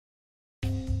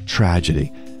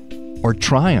tragedy, or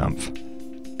triumph,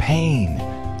 pain,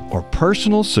 or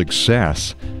personal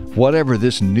success. Whatever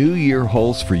this new year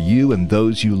holds for you and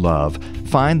those you love,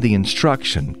 find the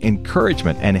instruction,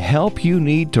 encouragement, and help you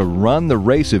need to run the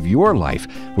race of your life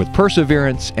with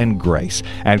perseverance and grace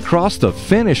and cross the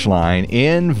finish line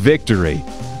in victory.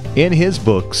 In his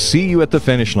book, See You at the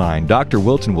Finish Line, Dr.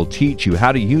 Wilton will teach you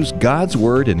how to use God's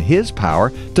Word and His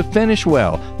power to finish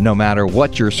well, no matter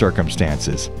what your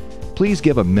circumstances. Please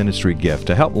give a ministry gift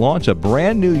to help launch a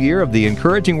brand new year of the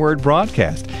Encouraging Word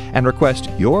broadcast and request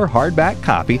your hardback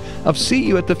copy of See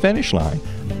You at the Finish Line.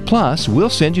 Plus, we'll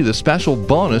send you the special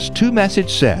bonus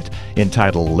 2-message set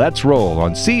entitled Let's Roll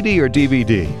on CD or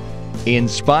DVD.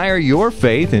 Inspire your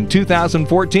faith in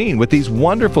 2014 with these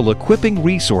wonderful equipping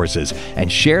resources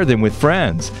and share them with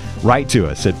friends. Write to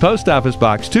us at Post Office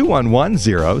Box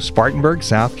 2110, Spartanburg,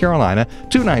 South Carolina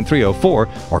 29304,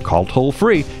 or call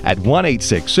toll-free at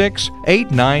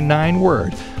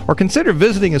 1-866-899-WORD. Or consider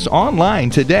visiting us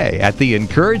online today at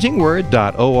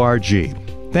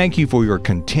theencouragingword.org. Thank you for your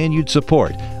continued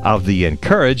support of The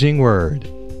Encouraging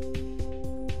Word.